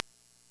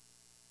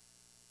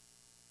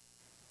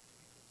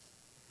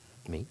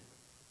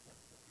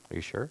Are you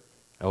sure?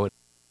 Oh, all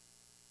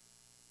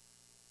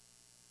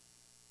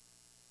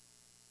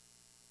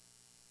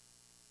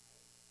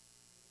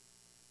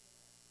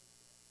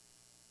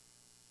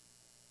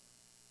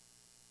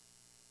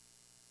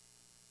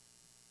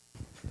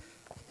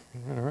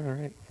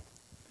right.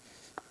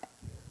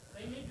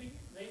 They need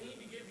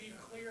to give you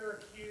clearer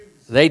cues.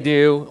 They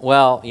do.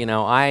 Well,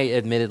 I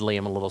admittedly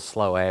am a little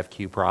slow. I have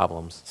cue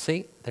problems.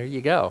 See, there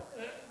you go.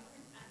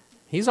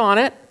 He's on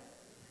it.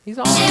 He's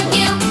on Worship it.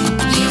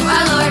 you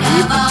are Lord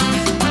of all.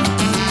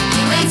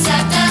 You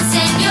accept us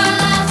in your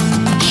love,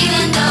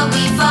 even though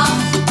we fall.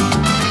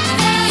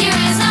 Failure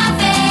is not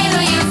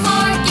failure,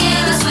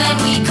 forgive us when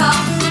we call.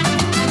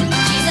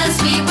 Jesus,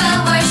 we will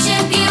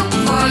worship you,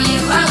 for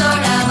you are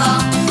Lord of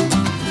all.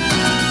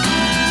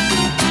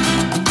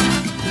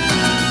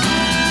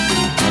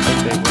 I think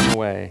they went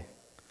away.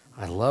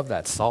 I love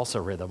that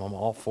salsa rhythm. I'm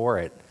all for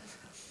it.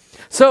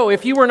 So,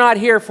 if you were not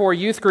here for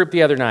youth group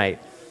the other night,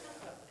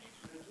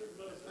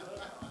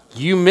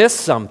 you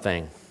missed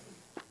something.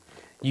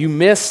 You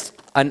missed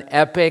an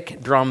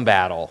epic drum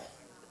battle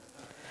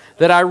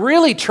that I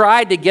really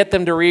tried to get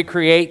them to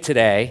recreate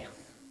today,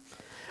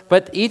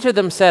 but each of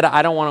them said,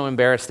 I don't want to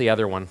embarrass the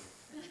other one.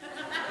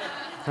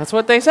 That's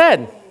what they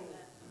said.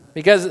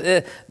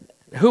 Because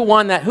who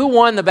won that? Who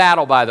won the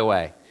battle, by the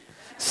way?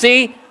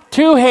 See,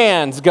 2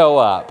 hands go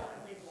up.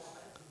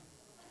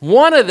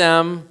 One of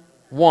them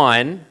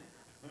won.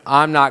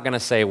 I'm not going to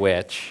say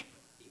which.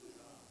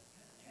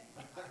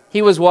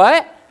 He was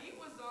what?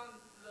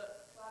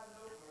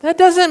 That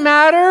doesn't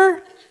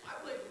matter.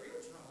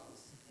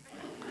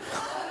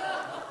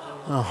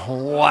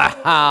 Oh,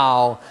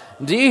 wow.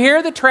 Do you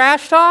hear the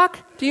trash talk?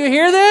 Do you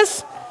hear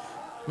this?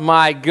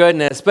 My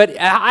goodness. But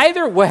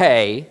either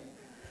way,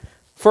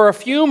 for a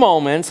few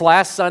moments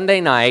last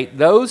Sunday night,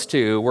 those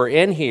two were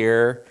in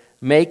here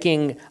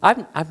making...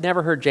 I've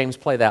never heard James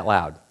play that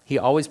loud. He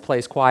always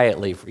plays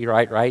quietly,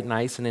 right,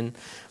 nice and in.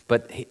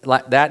 But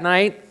that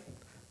night,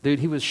 dude,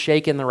 he was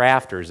shaking the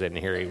rafters in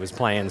here. He was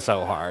playing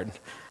so hard.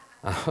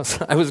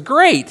 It was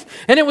great,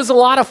 and it was a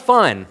lot of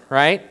fun,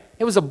 right?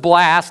 It was a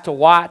blast to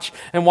watch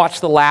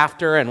the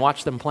laughter and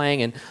watch them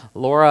playing. And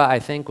Laura, I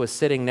think, was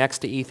sitting next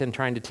to Ethan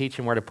trying to teach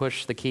him where to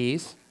push the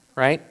keys,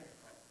 right?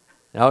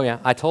 Oh, yeah,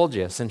 I told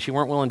you. Since you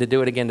weren't willing to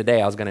do it again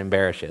today, I was going to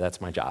embarrass you.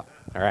 That's my job,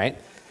 all right?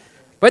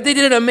 But they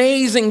did an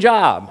amazing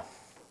job.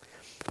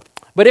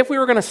 But if we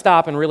were going to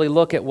stop and really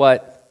look at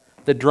what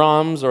the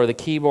drums or the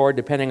keyboard,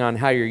 depending on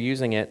how you're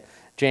using it,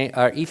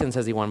 Ethan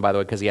says he won, by the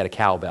way, because he had a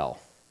cowbell.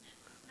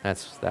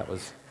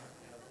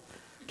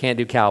 Can't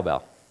do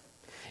cowbell.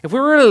 If we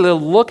were to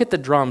look at the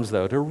drums,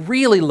 though, to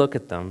really look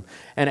at them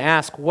and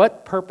ask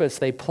what purpose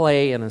they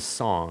play in a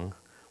song,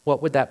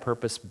 what would that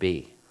purpose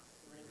be?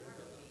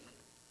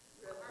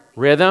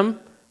 Rhythm,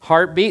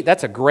 heartbeat,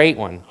 that's a great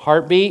one.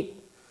 Heartbeat,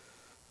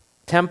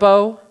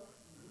 tempo,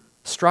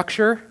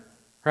 structure,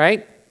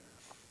 right?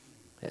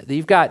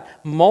 You've got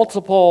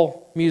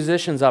multiple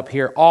musicians up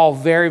here, all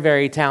very,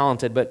 very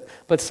talented,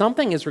 but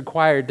something is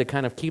required to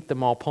kind of keep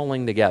them all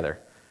pulling together,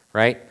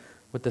 right?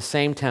 With the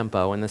same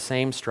tempo and the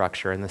same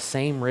structure and the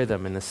same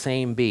rhythm and the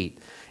same beat.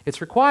 It's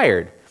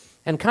required.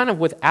 And kind of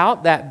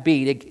without that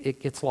beat,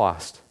 it gets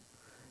lost.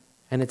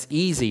 And it's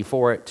easy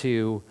for it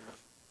to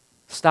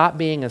stop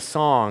being a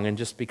song and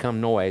just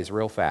become noise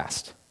real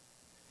fast,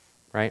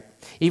 right?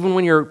 Even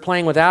when you're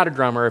playing without a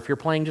drummer, if you're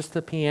playing just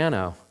the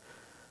piano,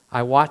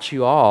 I watch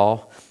you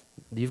all,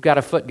 you've got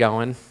a foot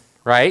going,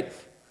 right?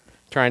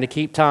 Trying to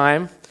keep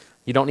time.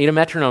 You don't need a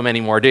metronome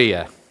anymore, do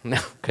you? No,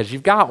 because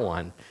you've got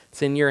one.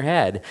 It's in your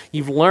head.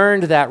 You've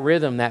learned that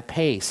rhythm, that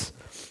pace,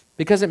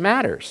 because it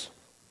matters.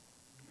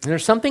 And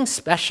there's something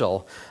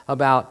special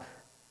about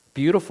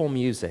beautiful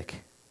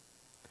music.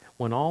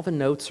 When all the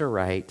notes are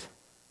right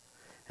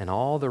and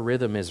all the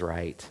rhythm is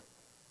right,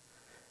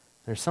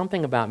 there's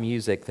something about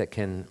music that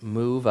can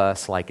move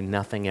us like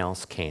nothing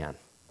else can.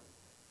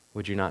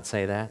 Would you not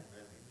say that?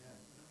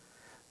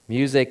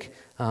 Music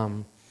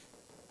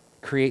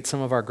creates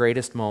some of our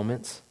greatest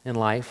moments in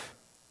life.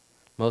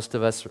 Most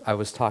of us, I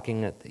was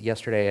talking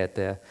yesterday at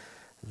the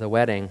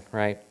wedding,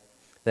 right,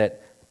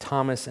 that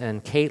Thomas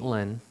and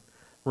Caitlin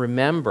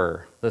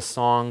remember the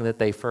song that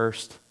they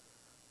first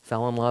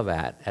fell in love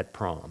at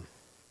prom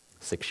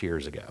 6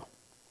 years ago.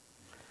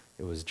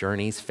 It was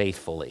Journey's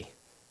Faithfully.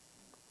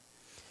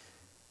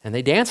 And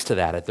they danced to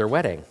that at their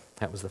wedding.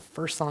 That was the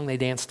first song they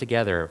danced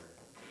together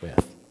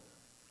with.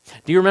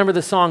 Do you remember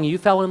the song you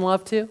fell in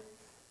love to?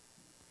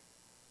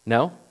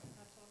 No?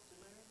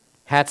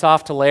 Hats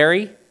Off to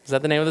Larry? Is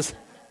that the name of this?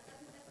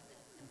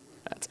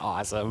 That's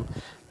awesome.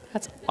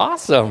 That's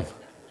awesome.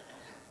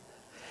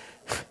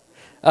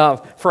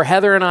 For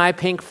Heather and I,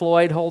 Pink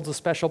Floyd holds a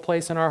special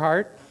place in our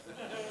heart.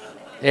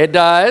 It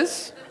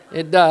does.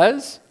 It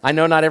does. I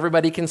know not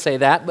everybody can say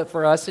that, but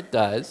for us it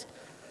does.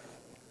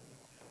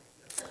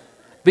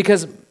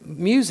 Because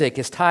music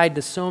is tied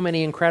to so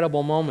many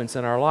incredible moments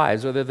in our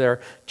lives, whether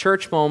they're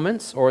church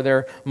moments or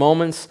they're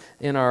moments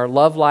in our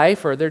love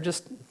life or they're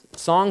just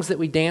songs that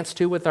we dance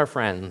to with our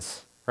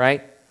friends,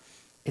 right?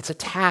 It's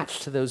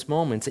attached to those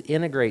moments. It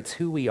integrates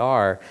who we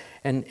are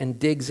and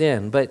digs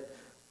in. But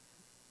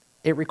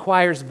it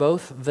requires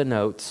both the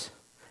notes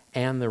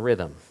and the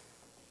rhythm.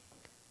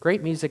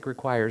 Great music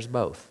requires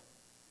both.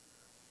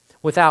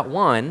 Without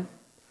one,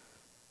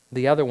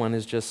 the other one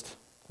is just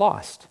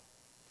lost.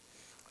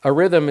 A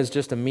rhythm is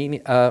just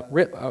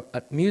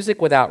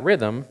music without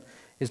rhythm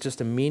is just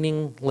a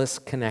meaningless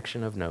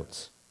connection of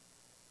notes,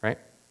 right?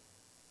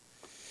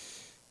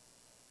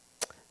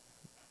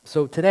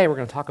 So today we're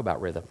going to talk about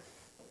rhythm.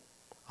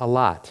 A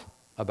lot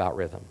about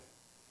rhythm.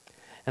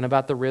 And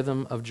about the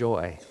rhythm of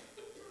joy.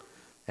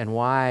 And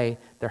why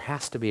there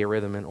has to be a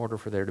rhythm in order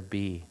for there to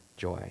be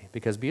joy.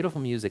 Because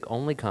beautiful music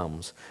only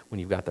comes when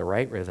you've got the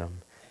right rhythm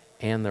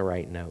and the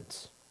right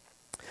notes.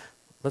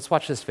 Let's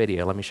watch this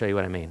video. Let me show you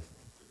what I mean.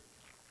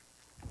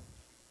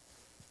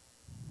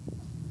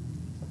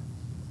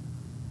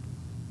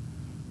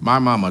 My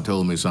mama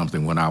told me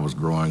something when I was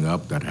growing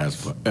up that has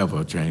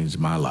forever changed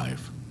my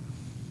life.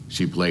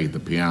 She played the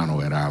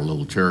piano at our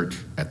little church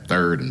at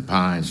 3rd and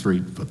Pine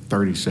Street for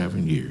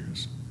 37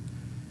 years.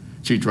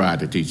 She tried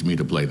to teach me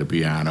to play the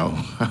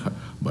piano,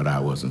 but I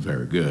wasn't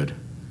very good.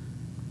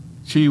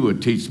 She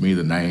would teach me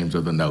the names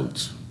of the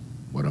notes,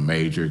 what a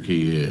major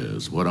key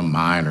is, what a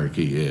minor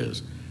key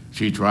is.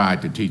 She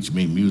tried to teach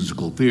me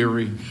musical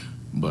theory,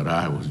 but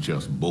I was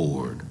just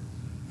bored.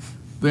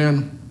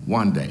 Then,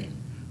 one day,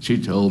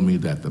 she told me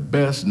that the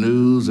best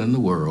news in the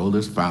world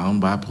is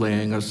found by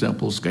playing a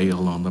simple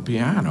scale on the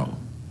piano.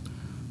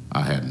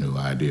 I had no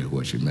idea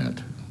what she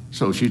meant,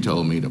 so she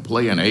told me to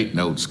play an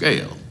 8-note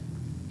scale.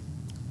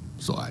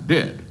 So I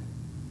did.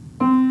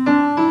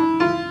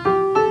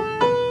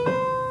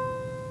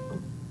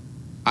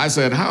 I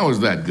said, "How is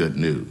that good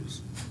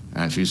news?"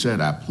 And she said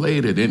I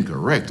played it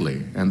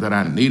incorrectly and that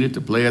I needed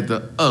to play it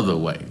the other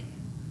way.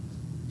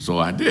 So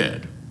I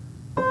did.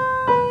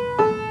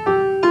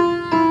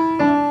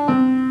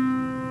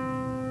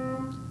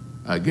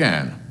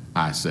 Again,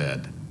 I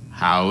said,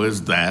 "How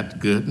is that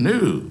good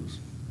news?"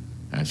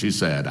 And she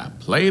said, "I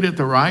played it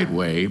the right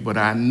way, but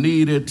I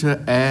needed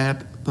to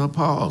add the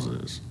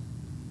pauses."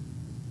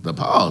 The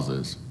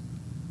pauses?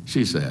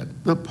 She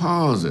said, "The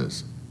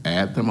pauses.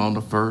 Add them on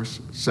the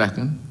 1st,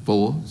 2nd,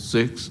 4th,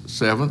 6th,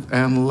 7th,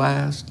 and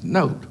last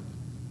note."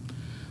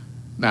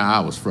 Now, I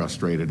was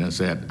frustrated and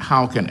said,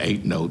 "How can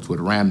 8 notes with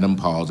random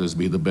pauses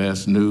be the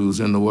best news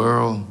in the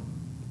world?"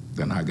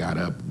 Then I got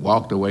up,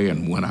 walked away,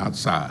 and went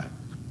outside.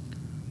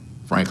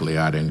 Frankly,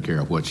 I didn't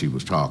care what she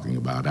was talking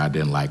about. I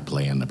didn't like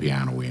playing the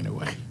piano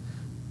anyway.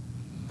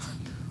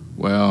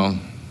 Well,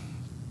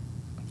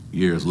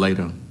 years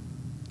later,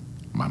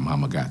 my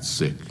mama got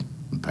sick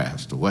and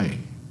passed away.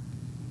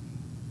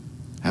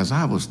 As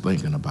I was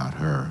thinking about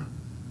her,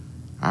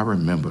 I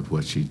remembered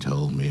what she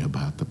told me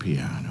about the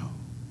piano.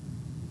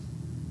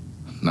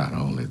 Not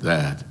only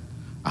that,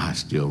 I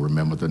still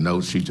remember the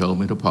notes she told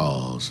me to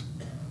pause.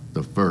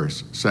 The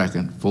 1st,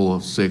 2nd,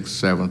 4th, 6th,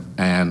 7th,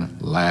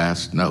 and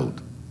last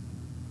note.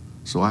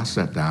 So I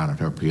sat down at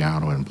her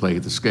piano and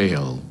played the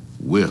scale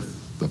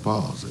with the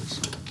pauses.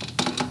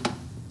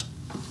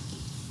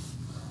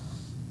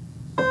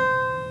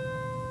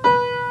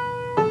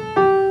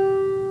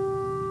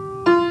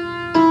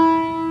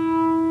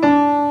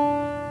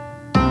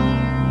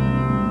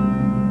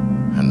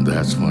 And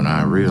that's when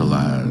I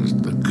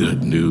realized the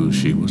good news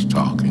she was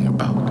talking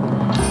about.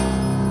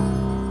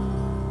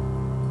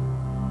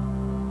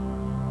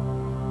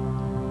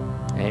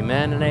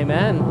 Amen and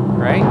amen,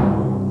 right?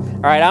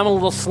 All right, I'm a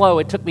little slow.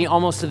 It took me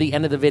almost to the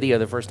end of the video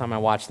the first time I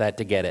watched that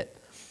to get it.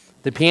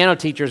 The piano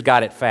teachers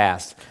got it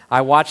fast.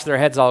 I watched their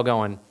heads all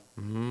going,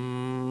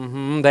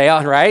 they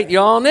all, right? You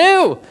all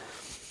knew.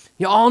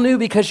 You all knew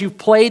because you've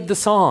played the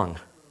song,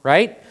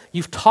 right?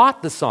 You've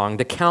taught the song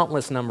to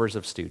countless numbers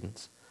of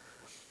students.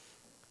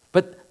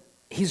 But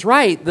he's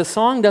right. The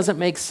song doesn't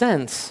make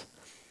sense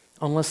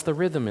unless the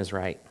rhythm is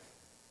right,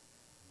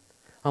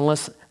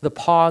 unless the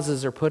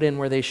pauses are put in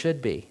where they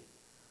should be.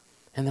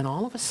 And then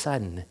all of a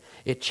sudden,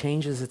 it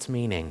changes its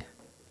meaning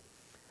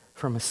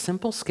from a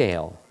simple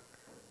scale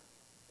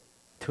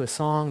to a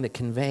song that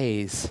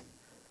conveys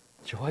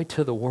joy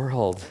to the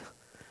world.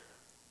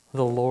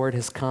 The Lord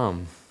has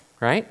come,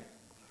 right?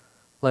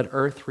 Let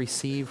earth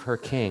receive her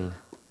King.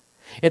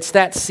 It's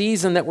that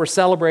season that we're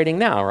celebrating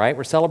now, right?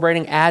 We're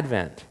celebrating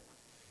Advent.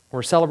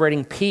 We're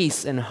celebrating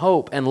peace and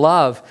hope and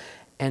love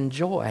and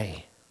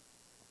joy.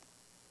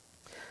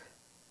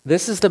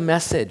 This is the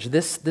message.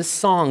 This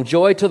song,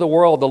 Joy to the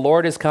World, the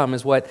Lord has come,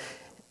 is what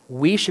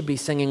we should be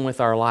singing with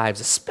our lives,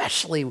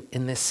 especially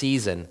in this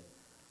season,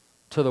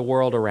 to the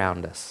world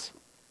around us.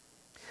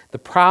 The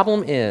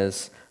problem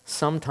is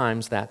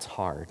sometimes that's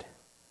hard,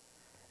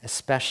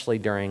 especially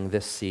during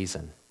this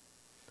season.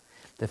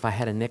 If I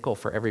had a nickel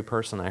for every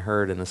person I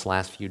heard in this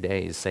last few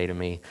days say to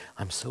me,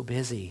 I'm so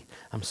busy,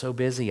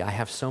 I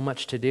have so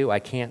much to do, I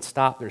can't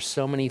stop, there's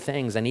so many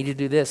things, I need to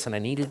do this and I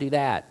need to do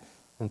that.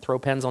 And throw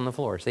pens on the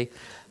floor. See,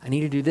 I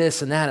need to do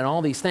this and that and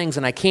all these things,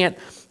 and I can't.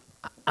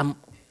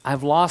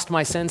 I've lost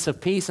my sense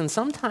of peace, and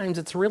sometimes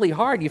it's really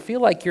hard. You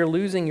feel like you're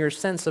losing your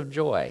sense of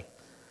joy.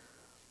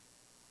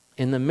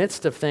 in the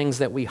midst of things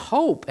that we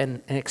hope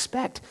and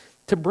expect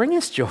to bring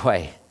us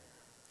joy.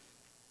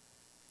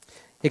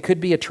 It could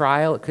be a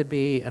trial, it could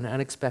be an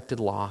unexpected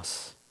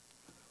loss,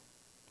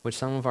 which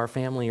some of our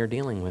family are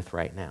dealing with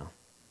right now.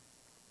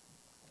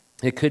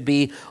 It could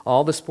be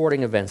all the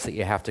sporting events that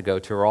you have to go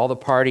to, or all the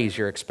parties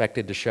you're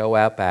expected to show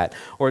up at,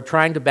 or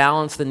trying to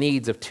balance the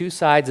needs of two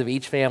sides of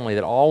each family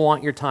that all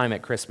want your time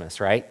at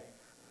Christmas, right?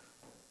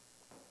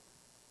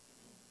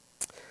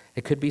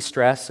 It could be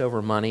stress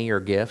over money or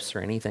gifts or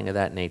anything of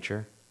that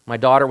nature. My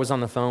daughter was on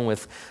the phone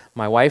with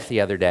my wife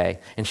the other day,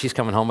 and she's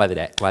coming home by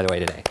the way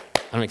today.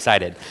 I'm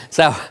excited.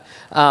 So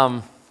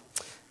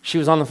she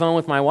was on the phone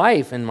with my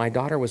wife, and my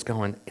daughter was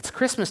going, it's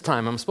Christmas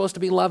time. I'm supposed to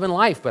be loving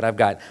life, but I've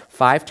got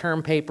 5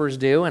 term papers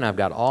due, and I've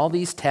got all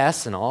these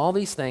tests and all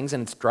these things,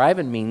 and it's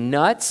driving me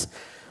nuts.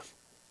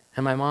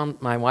 And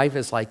my wife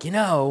is like,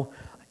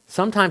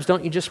 sometimes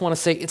don't you just want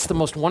to say, it's the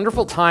most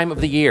wonderful time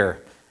of the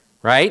year,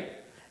 right?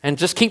 And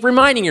just keep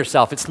reminding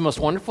yourself, it's the most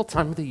wonderful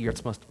time of the year.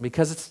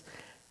 Because it's,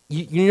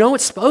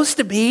 it's supposed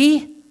to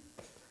be,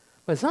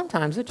 but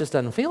sometimes it just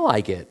doesn't feel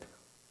like it.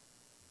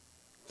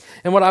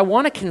 And what I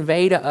want to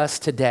convey to us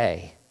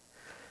today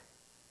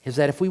is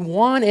that if we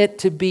want it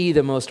to be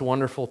the most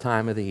wonderful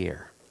time of the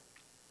year,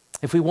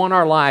 if we want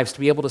our lives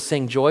to be able to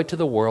sing joy to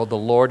the world, the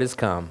Lord has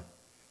come,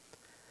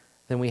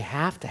 then we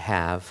have to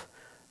have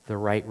the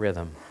right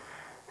rhythm.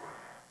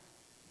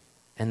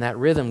 And that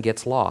rhythm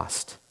gets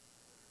lost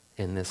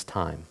in this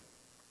time.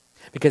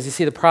 Because you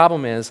see, the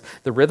problem is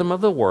the rhythm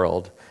of the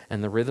world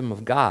and the rhythm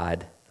of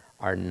God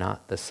are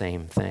not the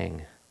same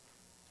thing.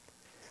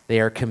 They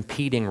are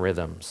competing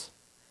rhythms,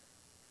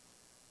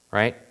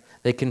 right?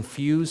 They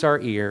confuse our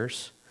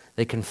ears.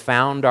 They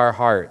confound our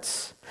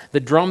hearts. The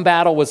drum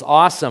battle was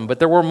awesome, but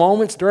there were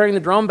moments during the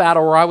drum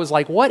battle where I was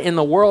like, what in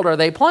the world are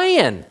they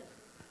playing?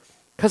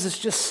 Because it's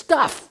just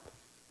stuff.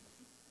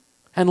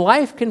 And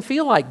life can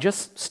feel like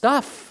just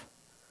stuff.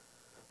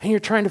 And you're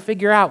trying to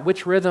figure out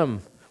which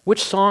rhythm,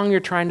 which song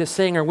you're trying to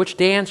sing, or which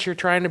dance you're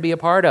trying to be a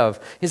part of.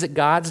 Is it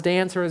God's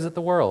dance or is it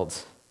the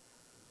world's?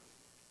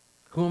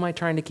 Who am I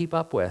trying to keep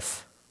up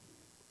with?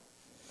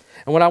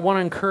 And what I want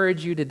to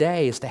encourage you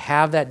today is to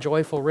have that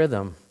joyful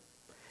rhythm.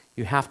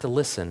 You have to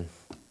listen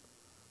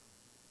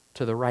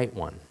to the right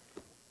one.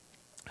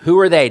 Who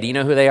are they? Do you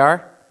know who they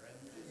are?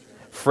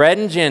 Fred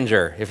and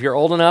Ginger. If you're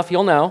old enough,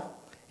 you'll know.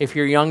 If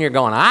you're young, you're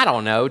going, I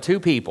don't know,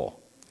 2 people.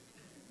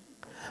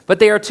 But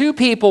they are 2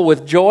 people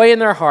with joy in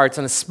their hearts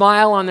and a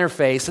smile on their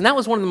face. And that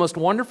was one of the most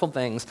wonderful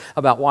things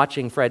about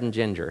watching Fred and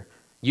Ginger.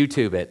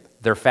 YouTube it.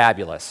 They're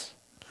fabulous.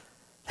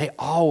 They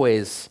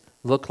always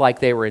looked like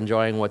they were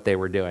enjoying what they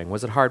were doing.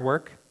 Was it hard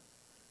work?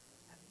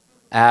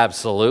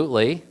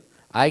 Absolutely.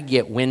 I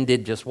get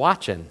winded just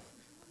watching.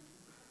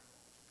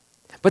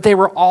 But they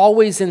were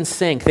always in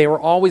sync. They were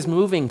always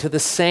moving to the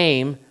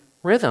same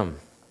rhythm,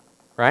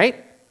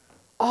 right?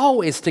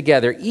 Always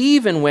together.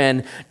 Even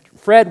when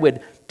Fred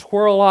would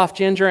twirl off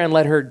Ginger and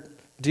let her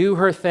do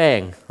her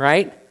thing,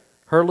 right?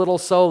 Her little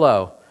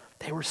solo.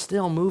 They were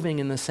still moving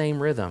in the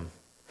same rhythm.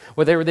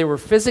 Whether they were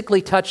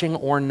physically touching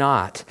or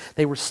not,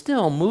 they were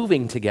still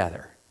moving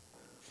together.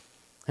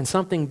 And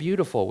something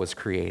beautiful was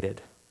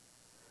created.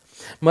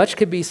 Much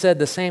could be said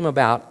the same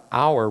about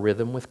our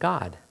rhythm with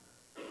God.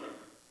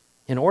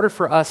 In order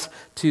for us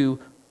to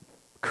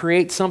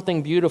create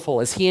something beautiful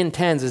as He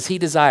intends, as He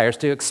desires,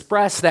 to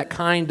express that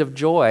kind of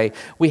joy,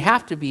 we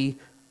have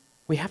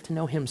to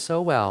know Him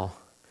so well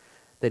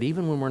that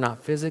even when we're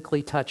not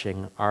physically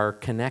touching, our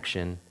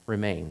connection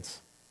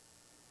remains.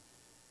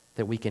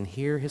 That we can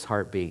hear His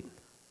heartbeat,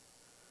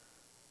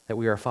 that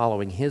we are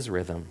following His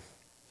rhythm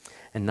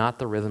and not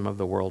the rhythm of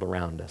the world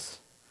around us,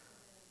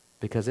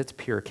 because it's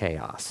pure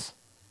chaos,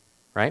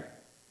 right?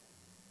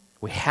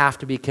 We have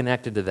to be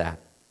connected to that.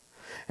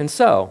 And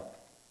so,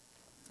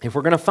 if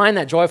we're going to find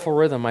that joyful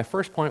rhythm, my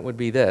first point would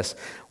be this: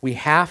 we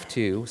have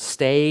to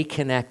stay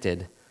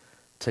connected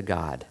to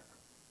God.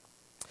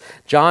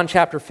 John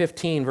chapter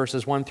 15,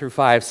 verses 1 through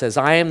 5 says,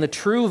 I am the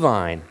true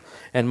vine,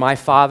 and my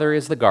Father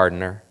is the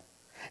gardener.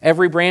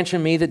 Every branch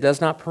in me that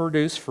does not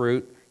produce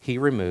fruit, He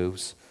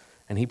removes,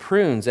 and He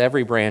prunes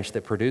every branch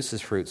that produces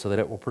fruit so that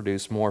it will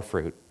produce more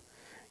fruit.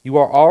 You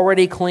are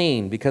already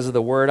clean because of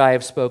the word I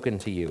have spoken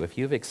to you. If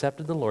you have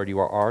accepted the Lord, you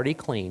are already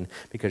clean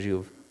because you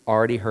have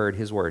already heard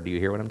His word. Do you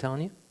hear what I'm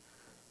telling you?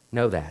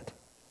 Know that.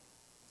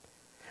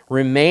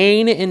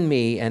 Remain in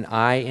me and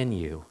I in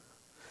you.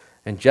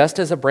 And just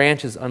as a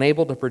branch is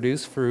unable to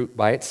produce fruit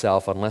by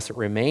itself unless it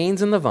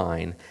remains in the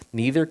vine,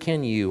 neither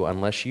can you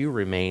unless you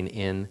remain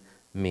in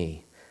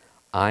me.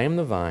 I am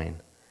the vine,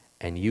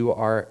 and you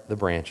are the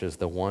branches.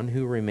 The one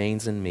who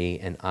remains in me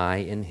and I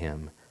in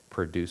him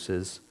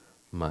produces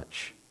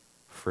much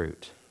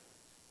fruit.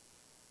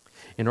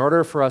 In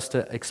order for us to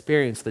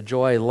experience the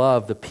joy,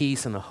 love, the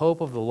peace, and the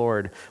hope of the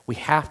Lord, we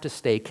have to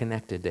stay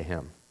connected to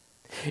Him.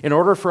 In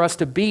order for us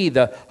to be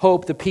the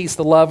hope, the peace,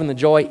 the love, and the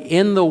joy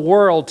in the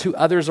world to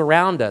others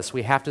around us,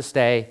 we have to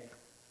stay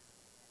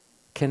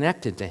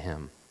connected to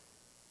Him.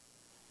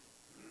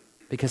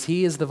 Because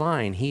He is the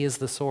vine, He is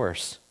the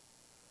source.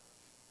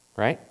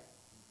 Right?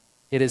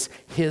 It is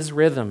his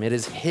rhythm. It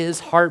is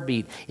his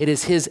heartbeat. It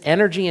is his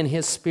energy and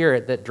his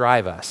spirit that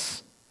drive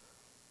us.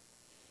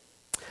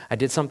 I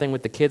did something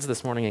with the kids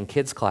this morning in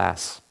kids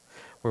class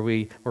where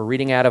we were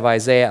reading out of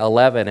Isaiah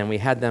 11, and we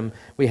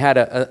had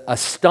a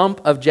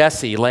stump of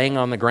Jesse laying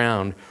on the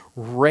ground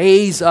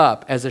raise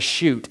up as a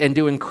shoot and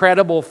do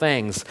incredible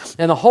things.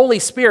 And the Holy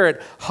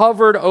Spirit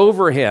hovered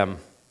over him.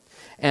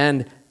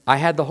 And I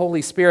had the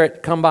Holy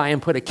Spirit come by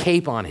and put a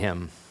cape on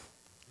him.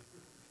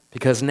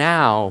 Because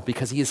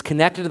he is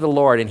connected to the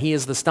Lord, and he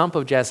is the stump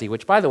of Jesse,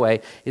 which, by the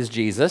way, is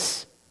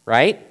Jesus,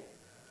 right?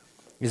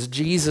 Is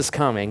Jesus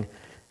coming,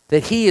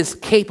 that he is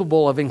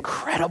capable of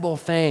incredible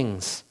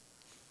things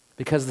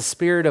because the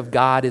Spirit of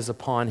God is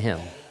upon him.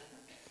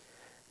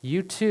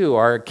 You too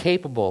are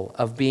capable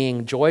of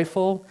being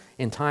joyful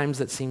in times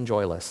that seem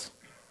joyless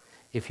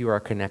if you are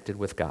connected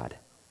with God.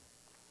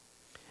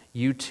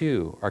 You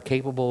too are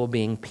capable of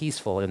being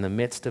peaceful in the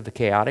midst of the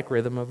chaotic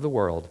rhythm of the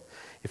world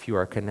if you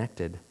are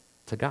connected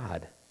to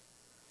God,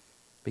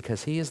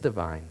 because he is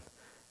divine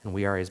and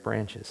we are his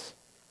branches.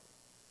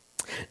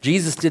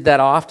 Jesus did that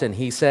often.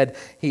 He said,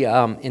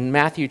 in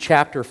Matthew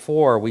chapter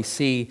 4, we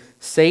see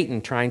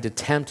Satan trying to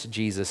tempt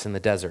Jesus in the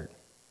desert.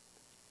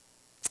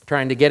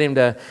 Trying to get him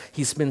to,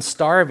 he's been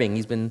starving.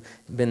 He's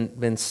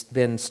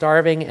been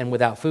starving and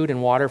without food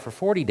and water for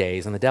 40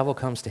 days. And the devil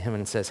comes to him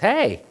and says,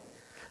 hey,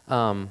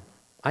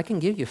 I can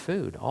give you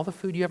food, all the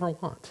food you ever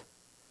want.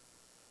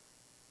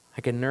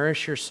 I can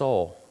nourish your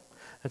soul.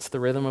 That's the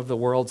rhythm of the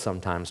world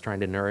sometimes,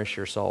 trying to nourish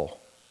your soul.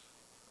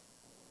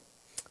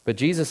 But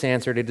Jesus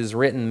answered, it is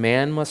written,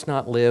 man must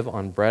not live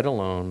on bread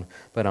alone,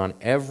 but on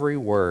every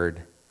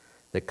word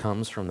that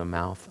comes from the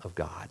mouth of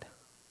God.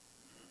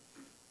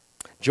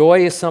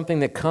 Joy is something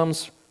that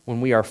comes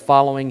when we are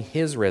following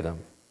his rhythm.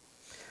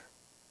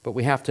 But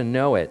we have to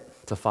know it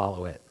to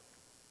follow it.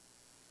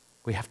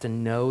 We have to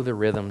know the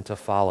rhythm to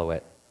follow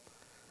it.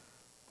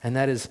 And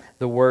that is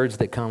the words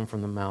that come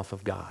from the mouth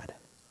of God.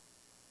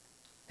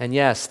 And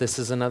yes, this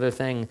is another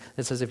thing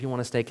that says if you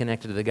want to stay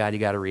connected to the God, you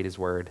got to read his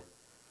word.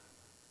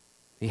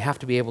 You have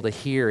to be able to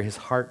hear his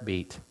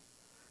heartbeat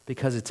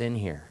because it's in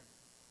here.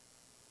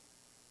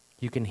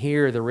 You can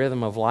hear the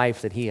rhythm of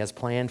life that he has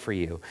planned for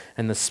you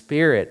and the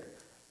spirit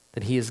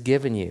that he has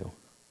given you.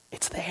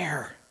 It's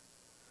there.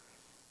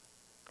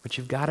 But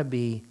you've got to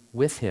be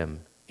with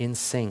him in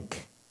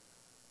sync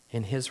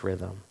in his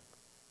rhythm.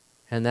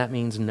 And that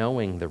means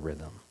knowing the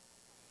rhythm.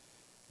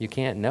 You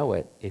can't know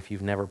it if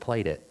you've never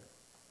played it.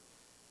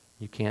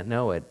 You can't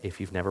know it if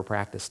you've never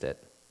practiced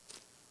it.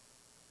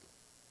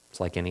 It's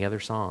like any other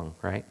song,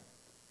 right?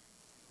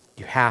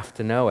 You have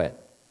to know it.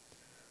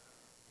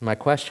 My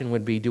question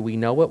would be, do we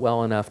know it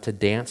well enough to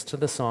dance to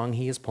the song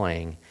he is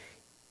playing,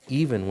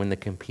 even when the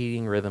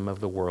competing rhythm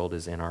of the world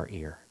is in our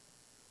ear?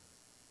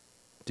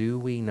 Do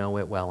we know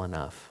it well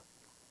enough?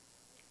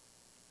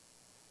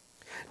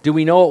 Do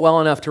we know it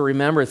well enough to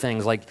remember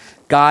things like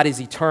God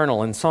is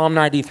eternal? In Psalm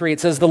 93, it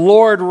says, the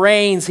Lord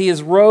reigns. He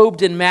is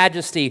robed in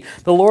majesty.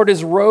 The Lord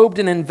is robed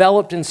and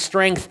enveloped in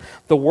strength.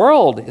 The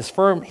world is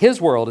firm. His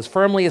world is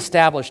firmly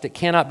established. It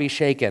cannot be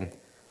shaken.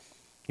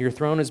 Your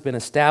throne has been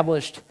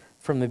established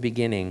from the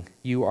beginning.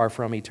 You are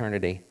from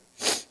eternity.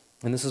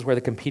 And this is where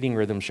the competing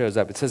rhythm shows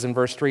up. It says in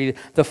verse 3,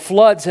 the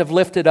floods have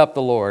lifted up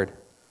the Lord.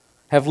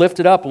 Have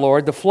lifted up,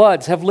 Lord. The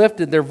floods have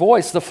lifted their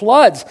voice. The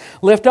floods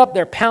lift up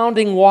their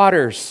pounding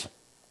waters.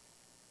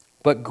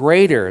 But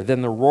greater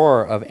than the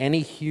roar of any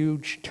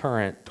huge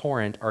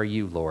torrent are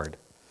you, Lord.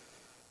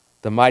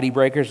 The mighty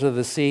breakers of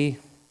the sea,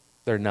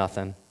 they're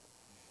nothing.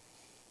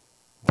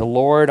 The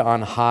Lord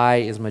on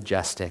high is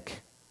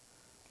majestic.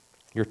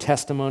 Your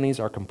testimonies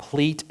are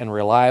complete and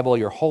reliable.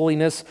 Your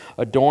holiness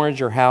adorns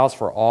your house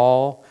for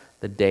all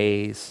the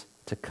days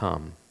to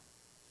come.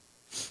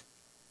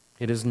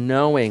 It is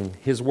knowing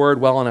his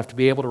word well enough to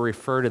be able to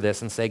refer to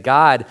this and say,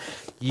 God,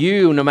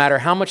 you, no matter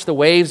how much the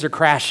waves are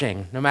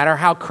crashing, no matter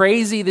how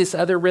crazy this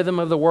other rhythm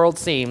of the world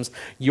seems,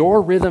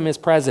 your rhythm is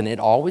present. It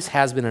always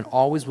has been and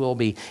always will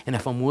be. And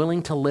if I'm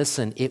willing to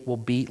listen, it will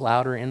beat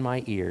louder in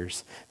my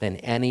ears than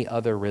any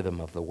other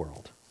rhythm of the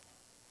world.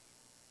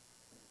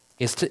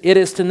 It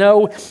is to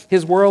know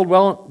his word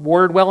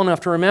well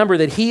enough to remember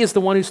that he is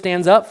the one who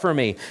stands up for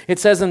me. It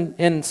says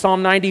in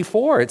Psalm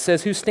 94, it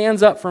says, who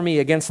stands up for me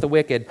against the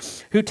wicked?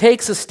 Who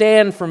takes a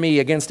stand for me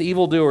against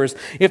evildoers?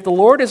 If the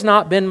Lord has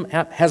not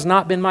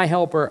been my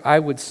helper, I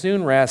would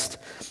soon rest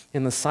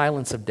in the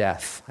silence of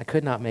death. I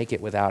could not make it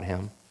without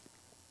him.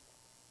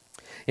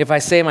 If I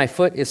say my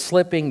foot is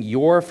slipping,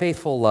 your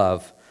faithful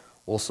love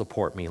will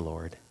support me,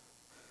 Lord.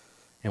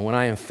 And when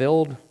I am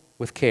filled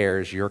with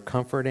cares, your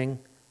comforting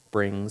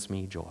brings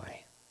me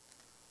joy.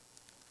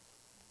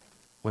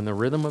 When the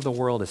rhythm of the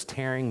world is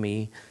tearing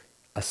me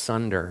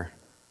asunder,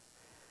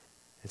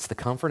 it's the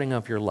comforting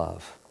of your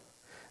love,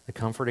 the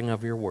comforting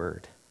of your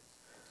word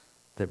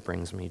that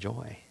brings me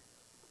joy.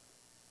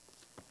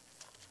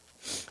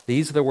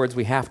 These are the words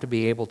we have to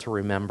be able to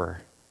remember.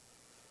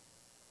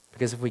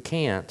 Because if we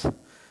can't,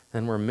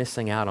 then we're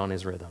missing out on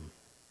his rhythm.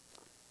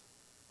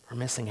 We're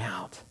missing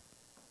out.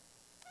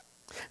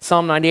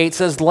 Psalm 98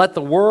 says, let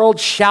the world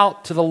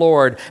shout to the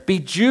Lord. Be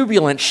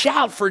jubilant,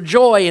 shout for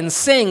joy, and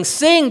sing.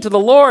 Sing to the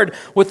Lord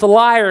with the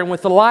lyre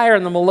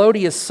and the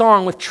melodious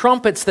song, with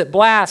trumpets that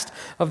blast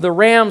of the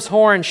ram's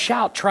horn.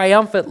 Shout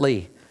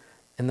triumphantly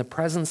in the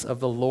presence of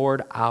the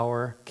Lord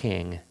our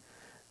King.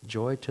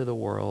 Joy to the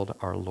world,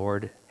 our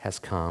Lord has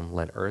come.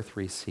 Let earth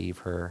receive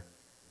her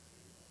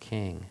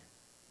King.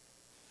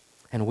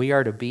 And we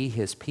are to be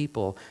his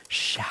people,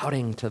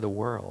 shouting to the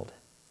world.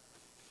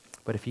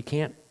 But if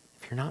you're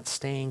not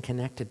staying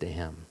connected to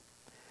him,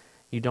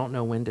 you don't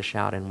know when to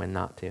shout and when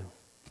not to.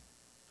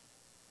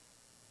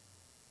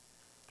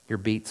 Your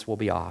beats will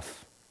be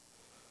off.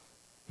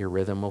 Your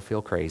rhythm will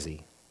feel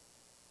crazy.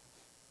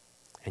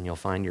 And you'll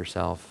find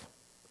yourself,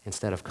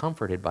 instead of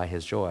comforted by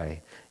his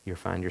joy, you'll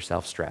find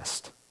yourself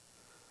stressed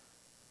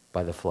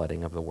by the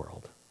flooding of the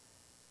world.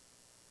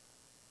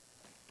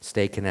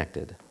 Stay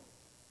connected.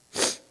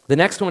 The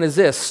next one is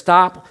this: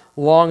 stop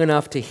long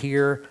enough to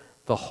hear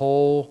the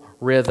whole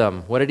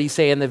rhythm. What did he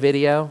say in the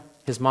video?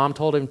 His mom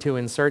told him to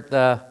insert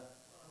the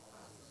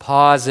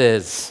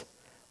pauses.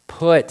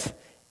 Put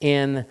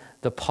in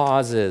the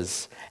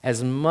pauses.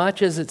 As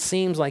much as it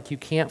seems like you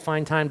can't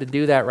find time to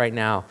do that right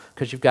now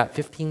because you've got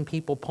 15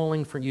 people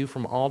pulling for you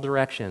from all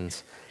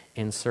directions,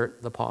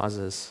 insert the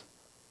pauses.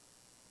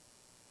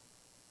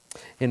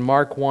 In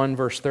Mark 1,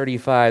 verse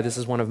 35, this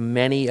is one of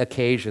many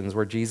occasions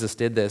where Jesus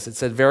did this. It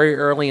said very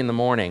early in the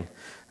morning,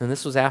 and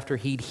this was after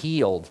he'd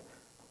healed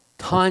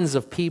tons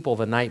of people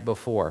the night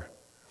before.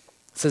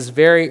 It says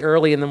very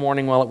early in the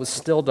morning while it was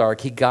still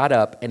dark, he got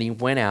up and he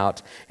went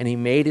out and he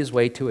made his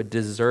way to a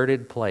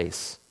deserted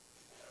place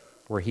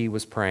where he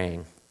was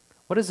praying.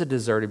 What does a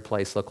deserted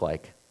place look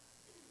like?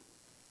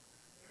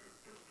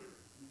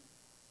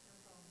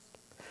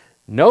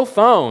 No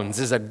phones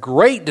is a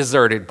great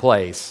deserted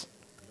place.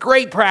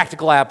 Great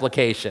practical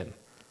application.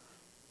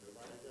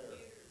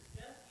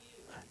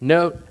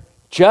 No,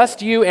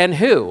 just you and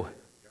who?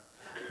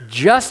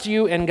 Just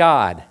you and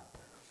God.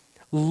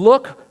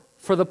 Look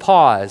for the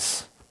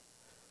pause.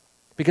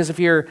 Because if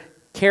you're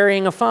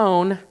carrying a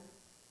phone,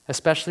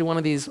 especially one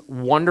of these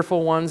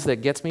wonderful ones that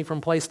gets me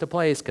from place to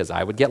place, because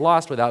I would get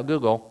lost without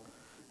Google,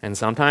 and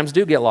sometimes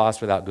do get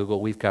lost without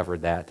Google, we've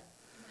covered that.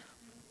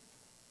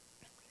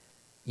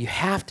 You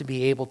have to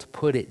be able to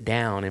put it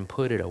down and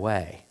put it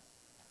away.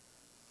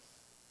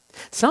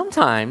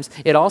 Sometimes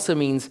it also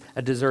means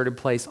a deserted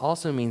place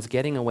also means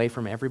getting away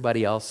from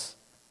everybody else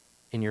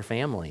in your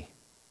family.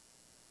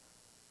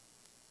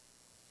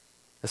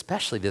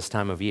 Especially this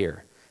time of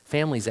year.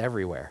 Families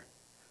everywhere.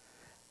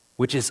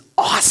 Which is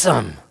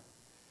awesome.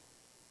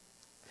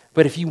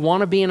 But if you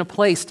want to be in a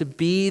place to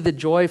be the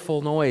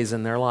joyful noise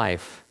in their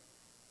life,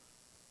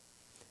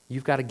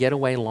 you've got to get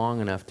away long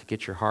enough to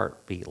get your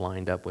heartbeat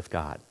lined up with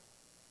God.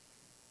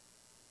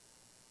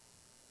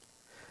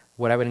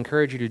 What I would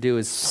encourage you to do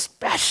is,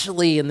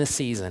 especially in this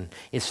season,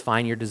 is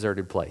find your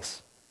deserted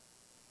place.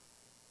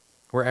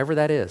 Wherever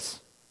that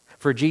is.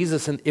 For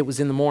Jesus, it was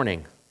in the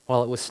morning.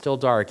 While it was still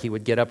dark, he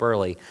would get up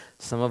early.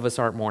 Some of us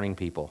aren't morning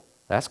people.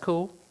 That's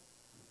cool.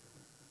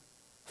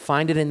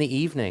 Find it in the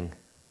evening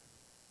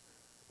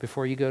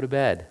before you go to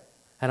bed.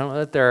 I don't know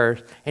that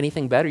there's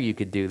anything better you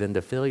could do than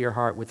to fill your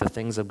heart with the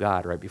things of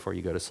God right before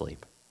you go to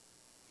sleep.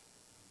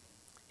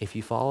 If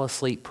you fall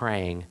asleep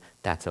praying,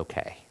 that's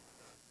okay.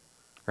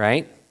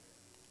 Right?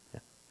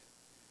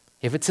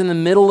 If it's in the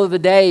middle of the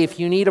day, if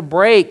you need a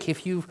break,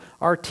 if you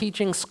are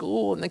teaching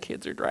school and the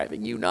kids are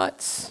driving you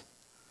nuts,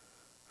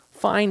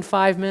 find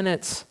 5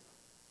 minutes.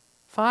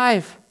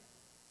 5.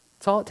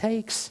 That's all it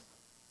takes.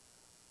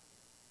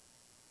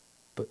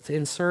 But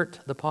insert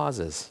the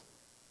pauses,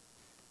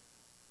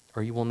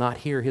 or you will not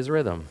hear his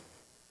rhythm.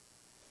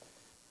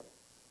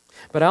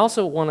 But I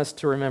also want us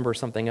to remember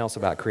something else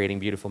about creating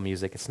beautiful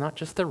music. It's not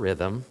just the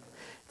rhythm,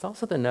 it's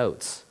also the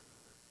notes.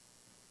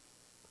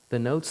 The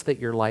notes that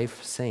your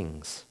life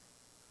sings.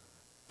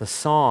 The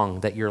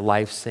song that your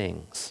life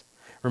sings.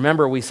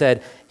 Remember, we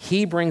said,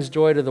 he brings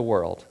joy to the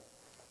world.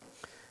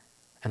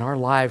 And our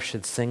lives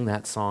should sing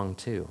that song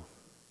too.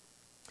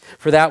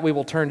 For that, we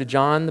will turn to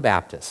John the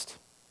Baptist,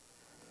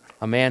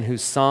 a man who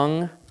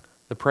sung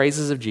the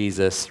praises of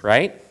Jesus,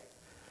 right?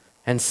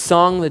 And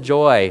sung the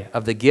joy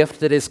of the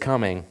gift that is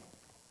coming.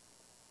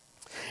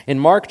 In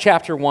Mark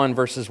chapter 1,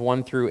 verses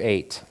 1 through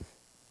 8,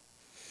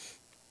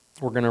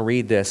 we're going to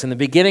read this. In the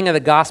beginning of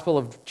the gospel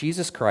of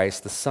Jesus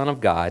Christ, the Son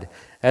of God,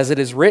 as it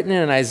is written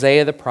in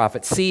Isaiah the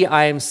prophet, see,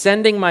 I am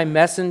sending my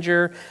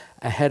messenger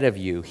ahead of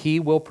you. He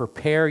will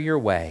prepare your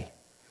way.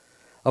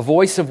 A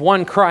voice of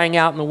one crying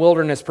out in the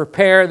wilderness,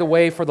 prepare the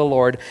way for the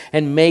Lord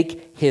and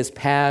make his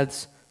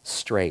paths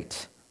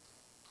straight.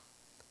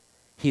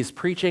 He is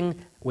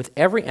preaching with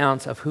every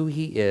ounce of who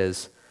he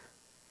is,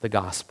 the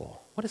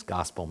gospel. What does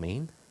gospel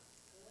mean?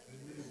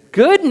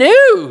 Good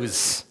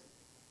news.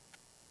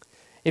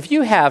 If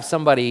you have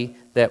somebody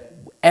that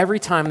every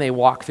time they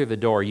walk through the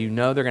door, you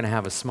know they're going to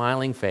have a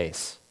smiling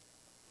face,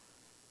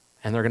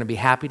 and they're going to be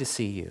happy to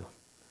see you,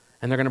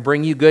 and they're going to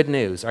bring you good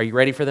news, are you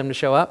ready for them to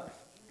show up?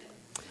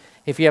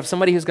 If you have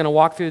somebody who's going to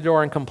walk through the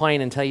door and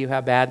complain and tell you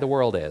how bad the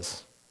world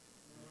is,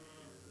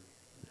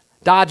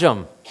 Dodge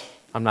them.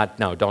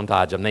 No, don't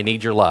dodge them. They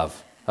need your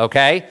love,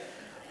 okay?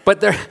 But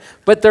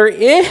there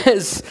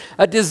is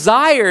a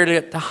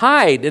desire to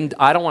hide, and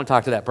I don't want to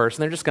talk to that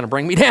person. They're just going to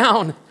bring me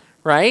down,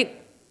 right?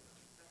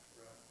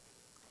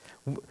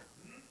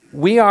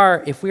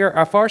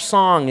 If our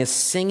song is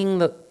singing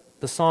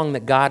the song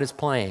that God is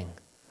playing,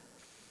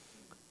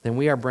 then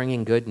we are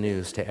bringing good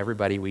news to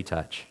everybody we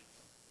touch.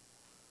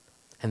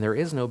 And there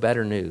is no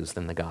better news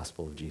than the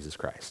gospel of Jesus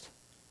Christ.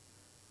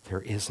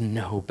 There is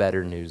no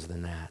better news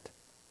than that.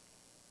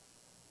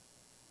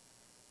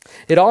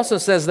 It also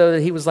says, though,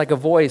 that he was like a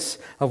voice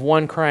of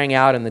one crying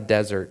out in the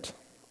desert.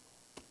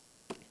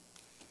 Do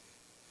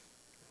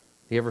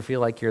you ever feel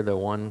like you're the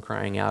one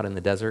crying out in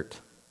the desert?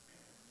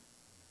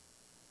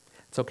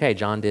 It's okay,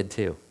 John did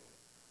too.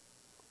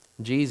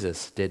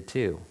 Jesus did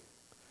too.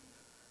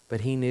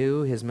 But he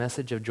knew his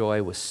message of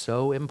joy was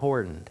so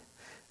important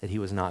that he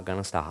was not going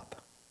to stop.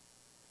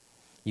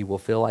 You will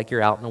feel like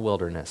you're out in the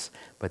wilderness,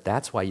 but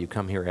that's why you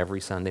come here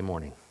every Sunday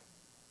morning.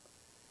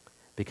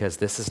 Because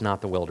this is not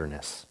the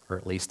wilderness, or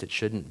at least it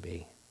shouldn't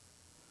be.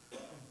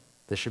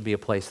 This should be a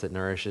place that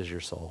nourishes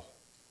your soul.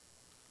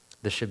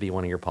 This should be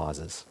one of your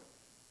pauses.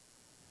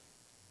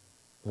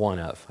 One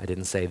of. I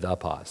didn't say the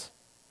pause,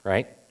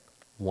 right?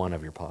 One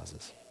of your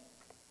pauses.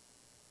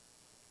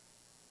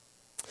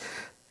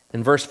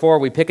 In verse 4,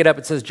 we pick it up.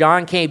 It says,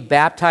 John came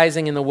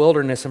baptizing in the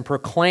wilderness and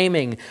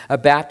proclaiming a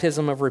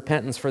baptism of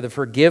repentance for the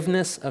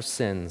forgiveness of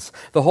sins.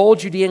 The whole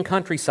Judean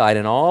countryside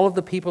and all of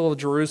the people of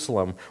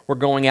Jerusalem were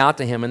going out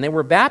to him, and they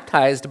were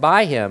baptized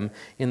by him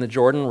in the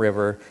Jordan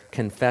River,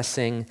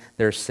 confessing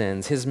their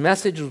sins. His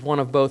message was one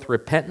of both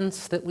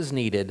repentance that was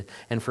needed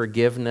and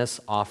forgiveness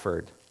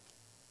offered.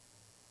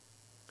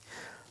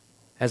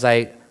 As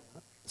I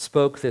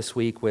spoke this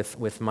week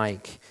with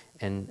Mike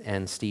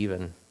and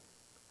Stephen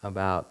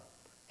about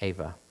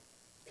Ava,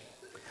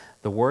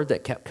 the word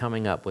that kept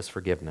coming up was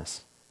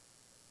forgiveness.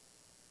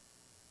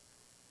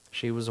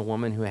 She was a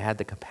woman who had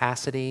the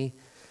capacity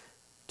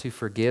to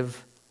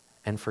forgive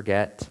and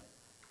forget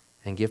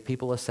and give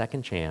people a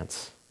second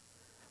chance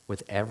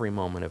with every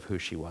moment of who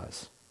she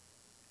was.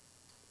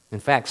 In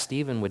fact,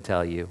 Stephen would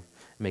tell you,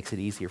 it makes it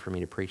easier for me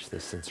to preach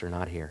this since they're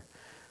not here.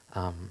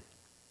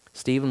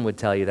 Stephen would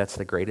tell you that's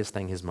the greatest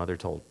thing his mother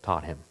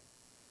taught him,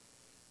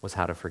 was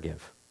how to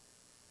forgive.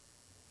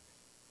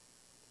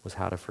 Was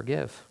how to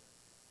forgive.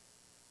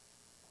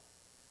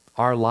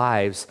 Our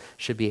lives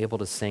should be able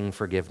to sing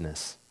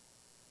forgiveness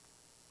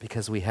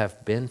because we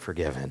have been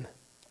forgiven.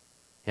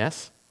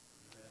 Yes?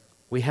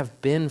 We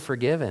have been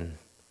forgiven.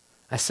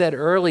 I said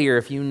earlier,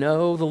 if you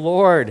know the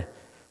Lord,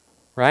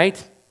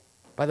 right?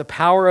 By the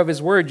power of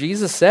his word,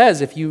 Jesus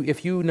says, if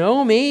you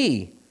know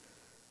me,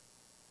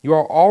 you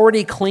are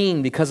already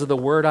clean because of the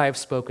word I have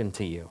spoken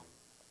to you.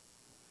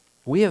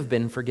 We have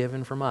been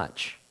forgiven for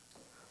much.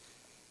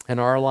 And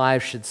our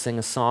lives should sing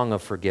a song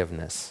of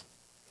forgiveness.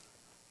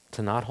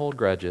 To not hold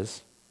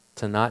grudges,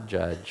 to not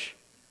judge.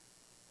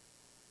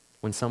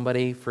 When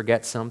somebody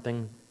forgets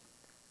something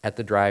at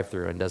the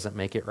drive-thru and doesn't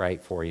make it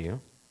right for you,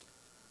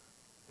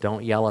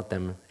 don't yell at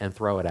them and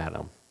throw it at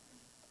them.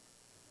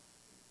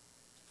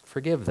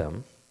 Forgive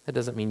them. That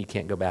doesn't mean you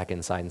can't go back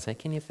inside and say,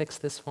 can you fix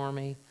this for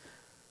me?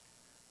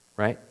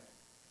 Right?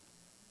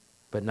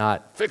 But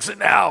not, fix it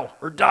now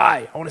or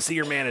die. I want to see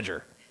your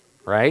manager.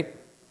 Right?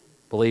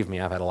 Believe me,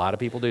 I've had a lot of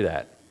people do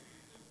that.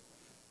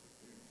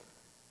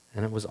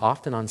 And it was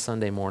often on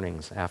Sunday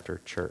mornings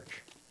after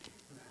church.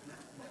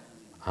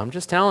 I'm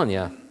just telling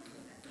you.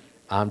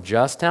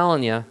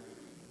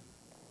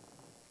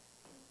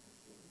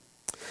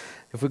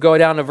 If we go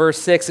down to verse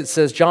 6, it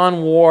says,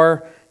 John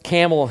wore a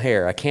camel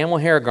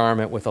hair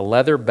garment with a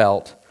leather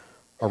belt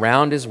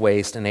around his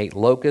waist, and ate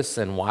locusts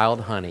and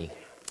wild honey.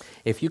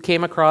 If you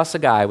came across a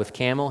guy with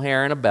camel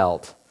hair and a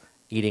belt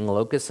eating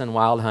locusts and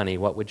wild honey,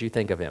 what would you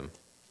think of him?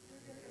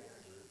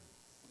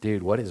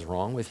 Dude, what is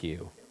wrong with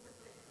you?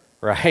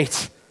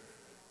 Right?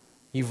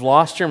 You've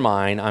lost your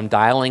mind. I'm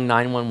dialing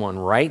 911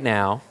 right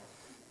now,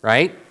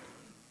 right?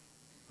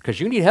 Because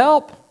you need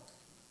help.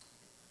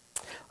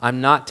 I'm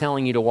not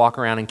telling you to walk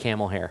around in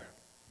camel hair.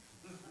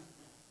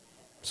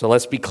 So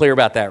let's be clear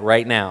about that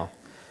right now.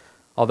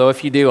 Although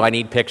if you do, I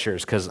need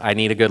pictures because I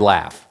need a good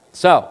laugh.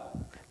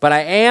 But I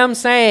am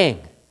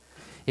saying,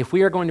 if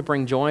we are going to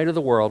bring joy to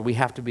the world, we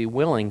have to be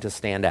willing to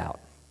stand out.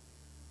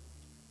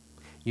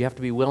 You have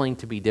to be willing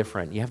to be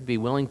different. You have to be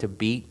willing to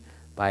beat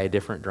by a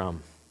different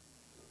drum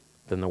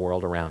than the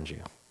world around you.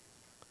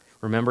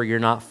 Remember, you're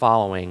not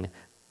following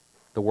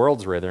the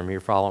world's rhythm, you're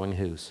following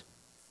whose?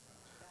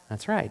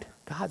 That's right,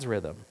 God's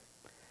rhythm.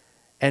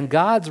 And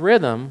God's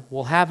rhythm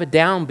will have a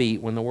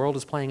downbeat when the world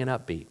is playing an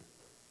upbeat.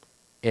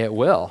 It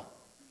will.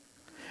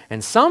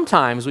 And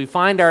sometimes we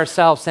find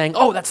ourselves saying,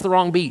 oh, that's the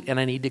wrong beat, and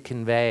I need to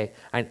convey.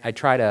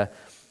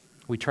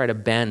 We try to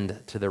bend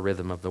to the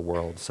rhythm of the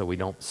world so we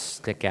don't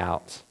stick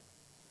out.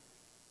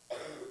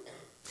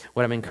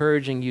 What I'm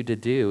encouraging you to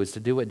do is to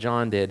do what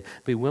John did.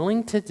 Be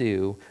willing to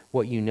do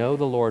what you know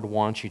the Lord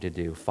wants you to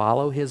do.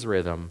 Follow his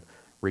rhythm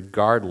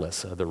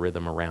regardless of the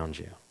rhythm around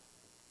you.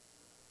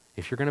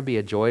 If you're going to be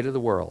a joy to the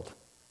world,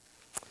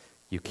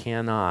 You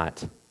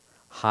cannot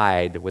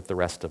hide with the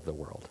rest of the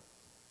world.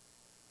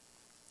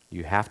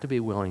 You have to be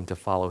willing to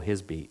follow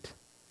his beat.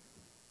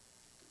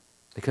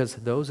 Because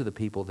those are the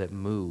people that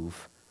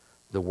move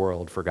the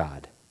world for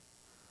God.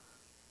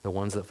 The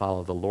ones that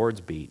follow the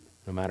Lord's beat,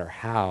 no matter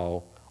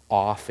how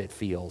off it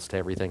feels to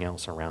everything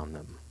else around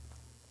them.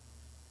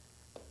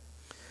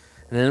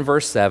 And then in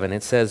verse 7,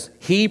 it says,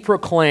 he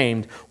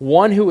proclaimed,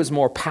 one who is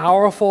more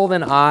powerful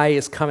than I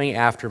is coming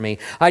after me.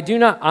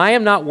 I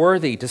am not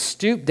worthy to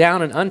stoop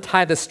down and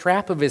untie the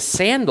strap of his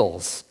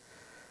sandals.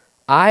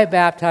 I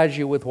baptize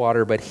you with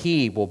water, but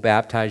he will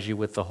baptize you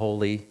with the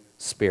Holy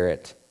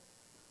Spirit.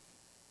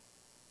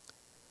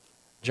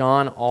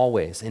 John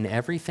always, in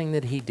everything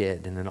that he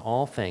did and in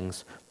all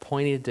things,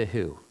 pointed to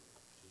who?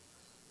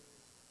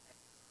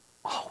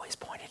 Always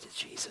pointed to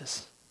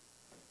Jesus.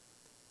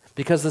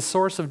 Because the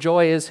source of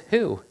joy is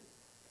who?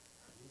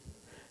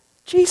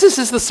 Jesus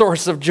is the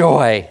source of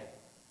joy.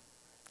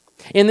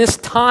 In this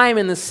time,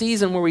 in the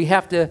season where we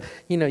have to,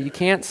 you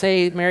can't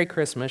say Merry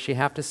Christmas, you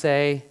have to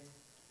say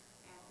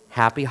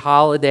Happy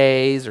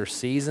Holidays or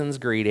Season's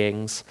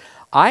Greetings.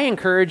 I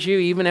encourage you,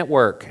 even at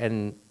work,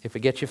 and if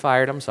it gets you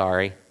fired, I'm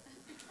sorry,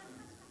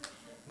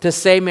 to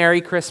say Merry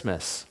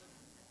Christmas.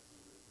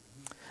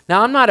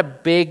 Now, I'm not a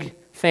big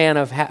fan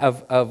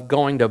of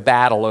going to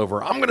battle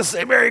over, I'm going to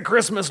say Merry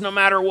Christmas no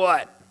matter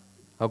what,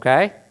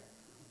 okay?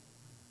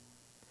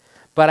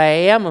 But I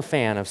am a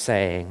fan of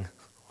saying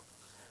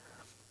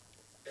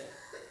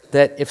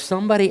that if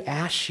somebody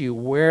asks you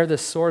where the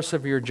source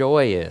of your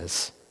joy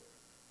is,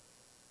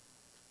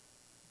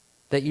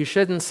 that you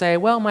shouldn't say,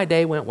 well, my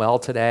day went well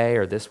today,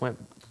 or this went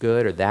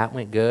good, or that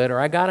went good,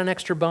 or I got an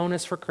extra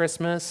bonus for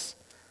Christmas.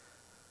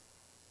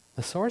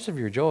 The source of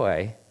your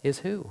joy is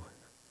who?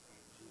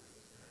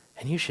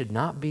 And you should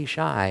not be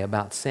shy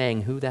about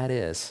saying who that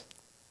is,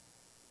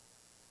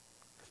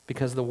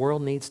 because the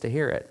world needs to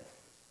hear it.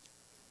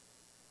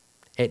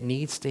 It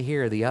needs to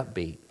hear the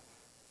upbeat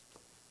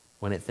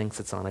when it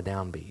thinks it's on a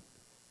downbeat.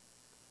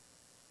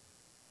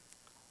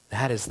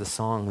 That is the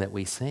song that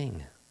we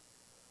sing.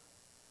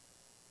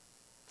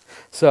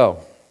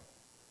 So,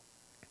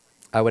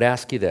 I would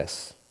ask you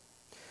this.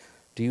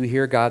 Do you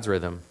hear God's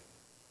rhythm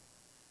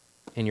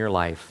in your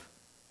life?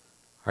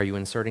 Are you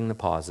inserting the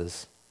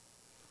pauses?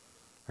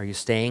 Are you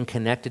staying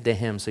connected to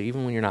him so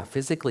even when you're not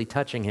physically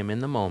touching him in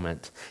the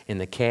moment, in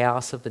the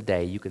chaos of the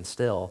day, you can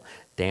still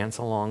dance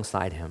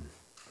alongside him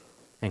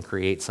and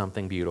create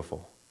something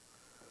beautiful?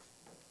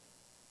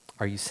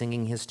 Are you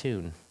singing his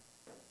tune?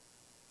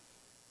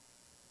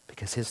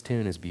 Because his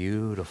tune is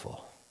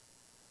beautiful.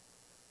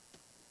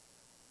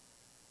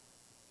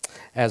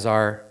 As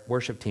our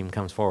worship team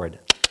comes forward,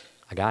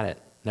 I got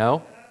it.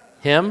 No?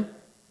 Him?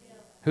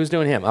 Who's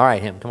doing him? All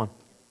right, him. Come on.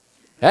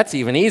 That's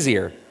even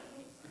easier.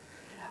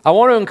 I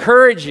want to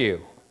encourage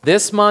you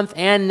this month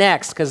and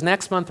next, because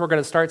next month we're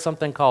going to start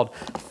something called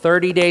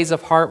 30 Days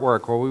of Heart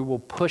Work, where we will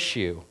push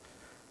you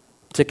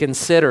to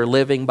consider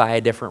living by a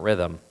different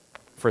rhythm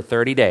for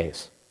 30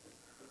 days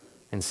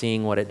and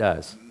seeing what it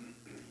does.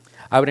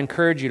 I would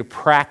encourage you to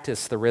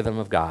practice the rhythm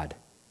of God.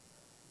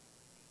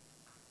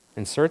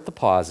 Insert the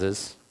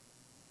pauses,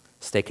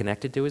 stay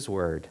connected to his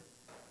word,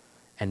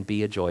 and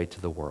be a joy to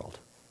the world.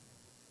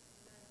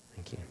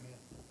 Thank you.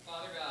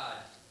 Father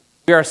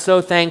God, We are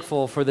so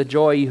thankful for the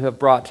joy you have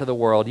brought to the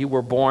world. You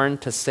were born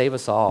to save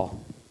us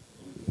all.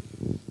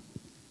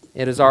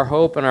 It is our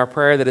hope and our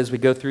prayer that as we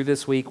go through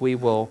this week, we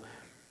will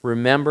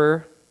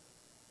remember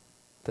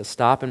to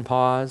stop and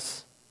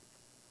pause,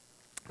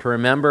 to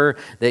remember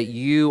that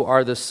you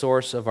are the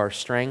source of our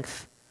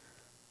strength,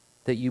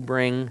 that you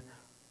bring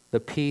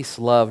the peace,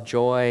 love,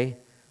 joy,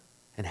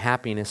 and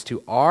happiness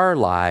to our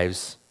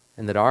lives,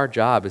 and that our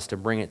job is to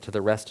bring it to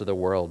the rest of the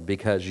world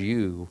because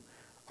you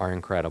are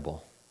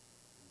incredible.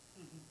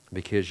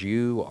 Because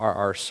you are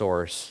our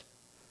source.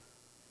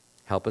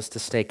 Help us to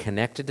stay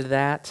connected to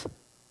that.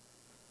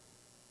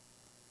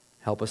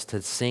 Help us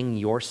to sing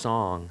your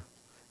song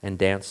and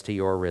dance to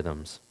your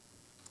rhythms.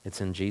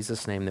 It's in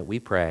Jesus' name that we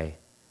pray.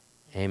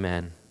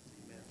 Amen.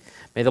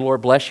 May the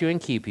Lord bless you and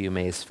keep you.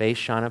 May his face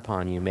shine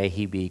upon you. May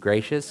he be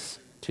gracious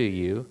to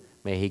you.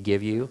 May he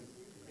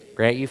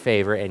grant you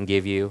favor and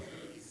give you.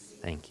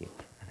 Thank you.